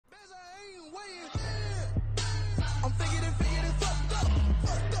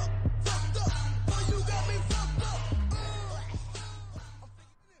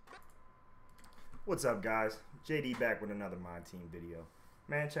What's up, guys? JD back with another My Team video.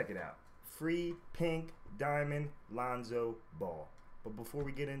 Man, check it out. Free pink diamond LONZO ball. But before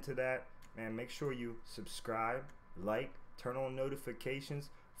we get into that, man, make sure you subscribe, like, turn on notifications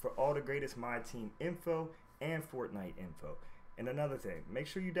for all the greatest My Team info and Fortnite info. And another thing, make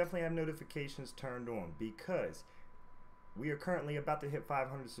sure you definitely have notifications turned on because we are currently about to hit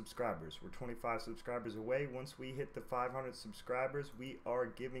 500 subscribers. We're 25 subscribers away. Once we hit the 500 subscribers, we are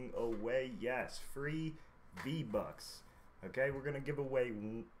giving away, yes, free VBucks. Okay, we're going to give away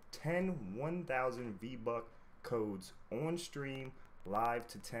 10 1,000 VBuck codes on stream, live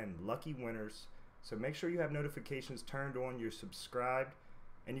to 10 lucky winners. So make sure you have notifications turned on, you're subscribed,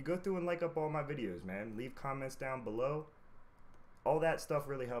 and you go through and like up all my videos, man. Leave comments down below. All that stuff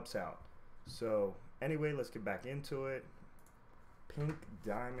really helps out. So anyway, let's get back into it. Pink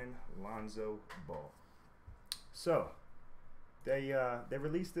diamond LONZO ball. So they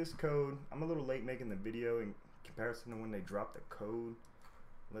released this code. I'm a little late making the video in comparison to when they dropped the code.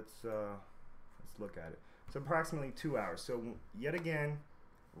 Let's look at it. It's approximately 2 hours. So yet again,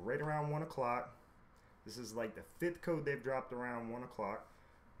 right around 1 o'clock. This is like the 5th code they've dropped around 1 o'clock.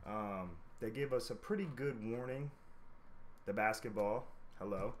 They gave us a pretty good warning. The basketball,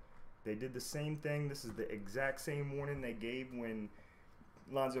 hello. They did the same thing. This is the exact same warning they gave when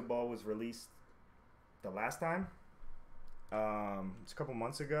LONZO ball was released the last time. It's a couple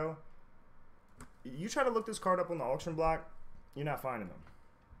months ago. You try to look this card up on the auction block, you're not finding them.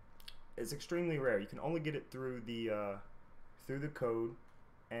 It's extremely rare. You can only get it through the code,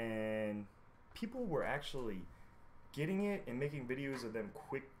 and people were actually getting it and making videos of them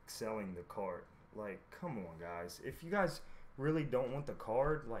quick selling the card. Like, come on, guys. If you guys really don't want the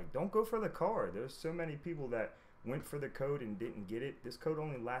card, like, don't go for the card. There's so many people that went for the code and didn't get it. This code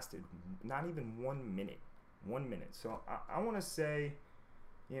only lasted not even 1 minute. 1 minute. So I want to say,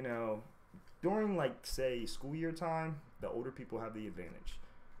 you know, during, like, say, school year time, the older people have the advantage.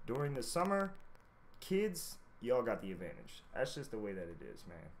 During the summer, kids, y'all got the advantage. That's just the way that it is,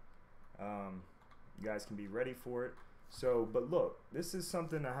 man. You guys can be ready for it. So, but look, this is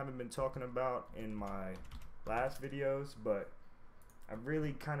something I haven't been talking about in my last videos, but I'm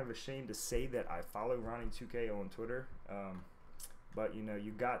really kind of ashamed to say that I follow Ronnie2K on Twitter. But you know,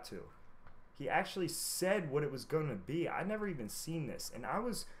 you got to. He actually said what it was going to be. I never even seen this, and I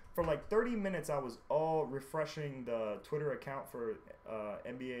was, for like 30 minutes, I was all refreshing the Twitter account for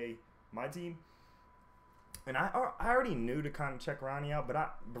NBA My Team. And I already knew to kind of check Ronnie out,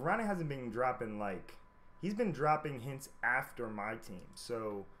 but Ronnie hasn't been dropping, like, he's been dropping hints after My Team,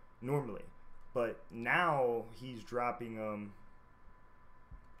 so normally. But now he's dropping them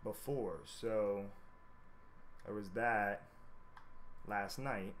before. So there was that last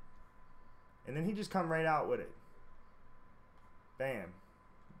night. And then he just come right out with it. Bam.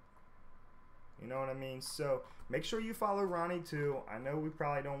 You know what I mean? So make sure you follow Ronnie too. I know we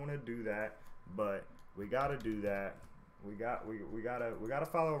probably don't want to do that, but we gotta do that. We gotta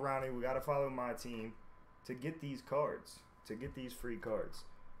follow Ronnie. We gotta follow My Team to get these cards, to get these free cards.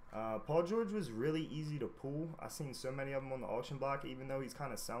 Paul George was really easy to pull. I've seen so many of them on the auction block, even though he's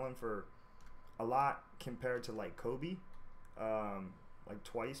kind of selling for a lot compared to like Kobe, like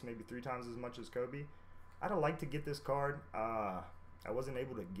twice, maybe 3 times as much as Kobe. I'd have liked to get this card. I wasn't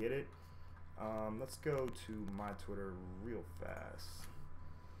able to get it. Let's go to my Twitter real fast.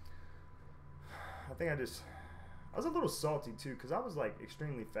 I think I was a little salty too because I was like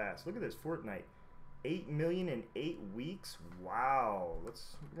extremely fast. Look at this Fortnite. 8 million in 8 weeks. Wow.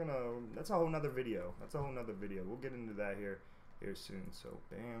 That's a whole nother video. That's a whole nother video. We'll get into that here soon. So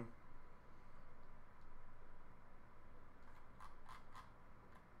bam.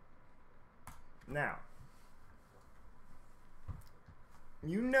 Now,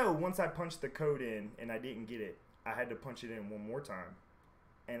 you know, once I punched the code in and I didn't get it, I had to punch it in one more time.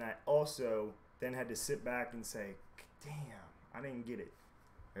 And I also then had to sit back and say, damn, I didn't get it.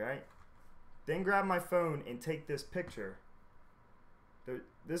 All right? Then grab my phone and take this picture.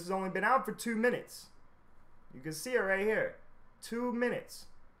 This has only been out for 2 minutes. You can see it right here. 2 minutes.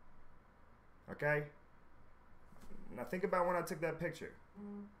 Okay? Now think about when I took that picture.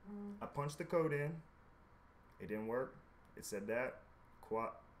 I punched the code in. It didn't work. It said that.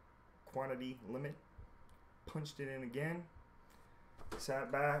 Quantity limit. Punched it in again.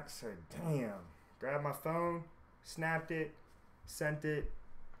 Sat back. Said, damn. Grabbed my phone. Snapped it. Sent it.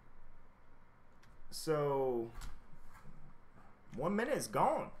 So 1 minute is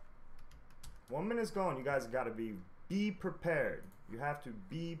gone. 1 minute is gone. You guys got to be prepared. You have to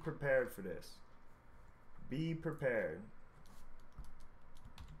be prepared for this. Be prepared.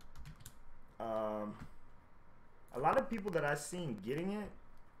 A lot of people that I've seen getting it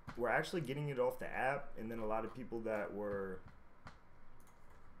were actually getting it off the app, and then a lot of people that were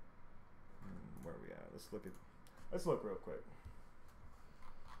where are we at? Let's look real quick.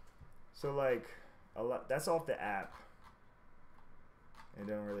 So like a lot that's off the app. It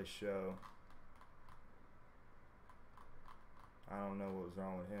don't really show. I don't know what was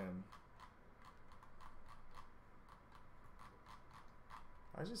wrong with him.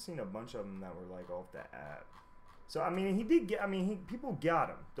 I just seen a bunch of them that were like off the app. So I mean, he did get. I mean, people got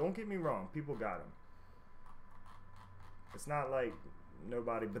him. Don't get me wrong, people got him. It's not like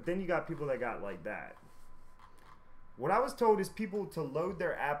nobody. But then you got people that got like that. What I was told is people to load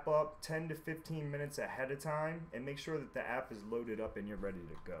their app up 10 to 15 minutes ahead of time and make sure that the app is loaded up and you're ready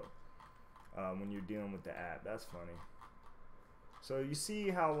to go when you're dealing with the app. That's funny. So you see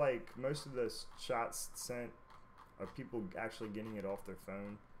how like most of the shots sent are people actually getting it off their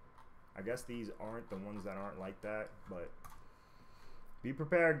phone. I guess these aren't the ones that aren't like that, but be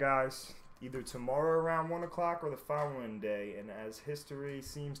prepared, guys. Either tomorrow around 1 o'clock or the following day, and as history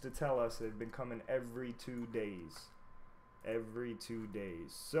seems to tell us, they've been coming every 2 days. Every 2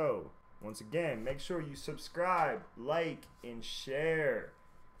 days. So, once again, make sure you subscribe, like, and share.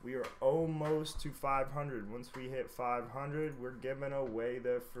 We are almost to 500. Once we hit 500, we're giving away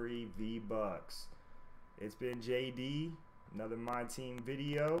the free VBucks. It's been JD, another My Team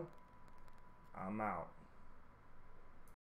video. I'm out.